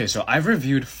Okay, so I've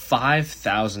reviewed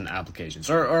 5,000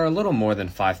 applications, or a little more than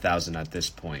 5,000 at this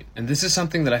point. And this is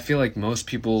something that I feel like most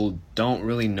people don't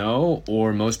really know,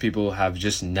 or most people have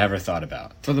just never thought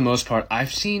about. For the most part,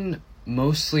 I've seen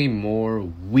mostly more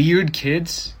weird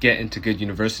kids get into good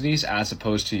universities as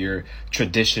opposed to your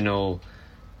traditional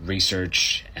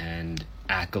research and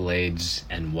accolades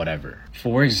and whatever.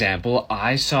 For example,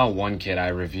 I saw one kid, I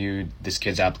reviewed this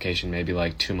kid's application maybe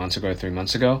like 2 months ago or 3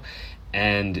 months ago,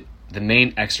 and the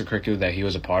main extracurricular that he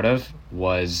was a part of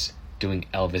was doing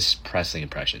Elvis Presley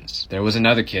impressions. There was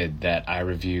another kid that I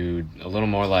reviewed a little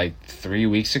more like 3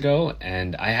 weeks ago,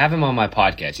 and I have him on my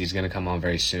podcast. He's going to come on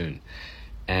very soon.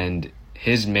 And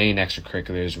his main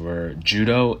extracurriculars were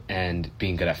judo and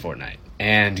being good at Fortnite.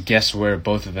 And guess where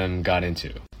both of them got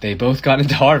into? They both got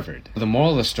into Harvard. The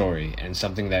moral of the story, and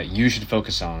something that you should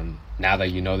focus on now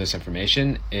that you know this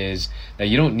information, is that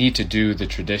you don't need to do the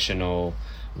traditional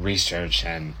research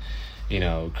and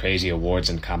crazy awards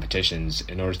and competitions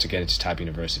in order to get into top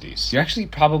universities. You're actually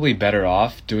probably better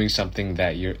off doing something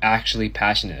that you're actually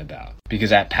passionate about, because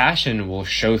that passion will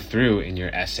show through in your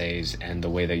essays and the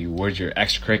way that you word your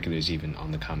extracurriculars even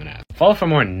on the Common App. Follow for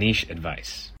more niche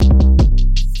advice.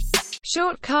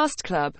 Shortcast Club.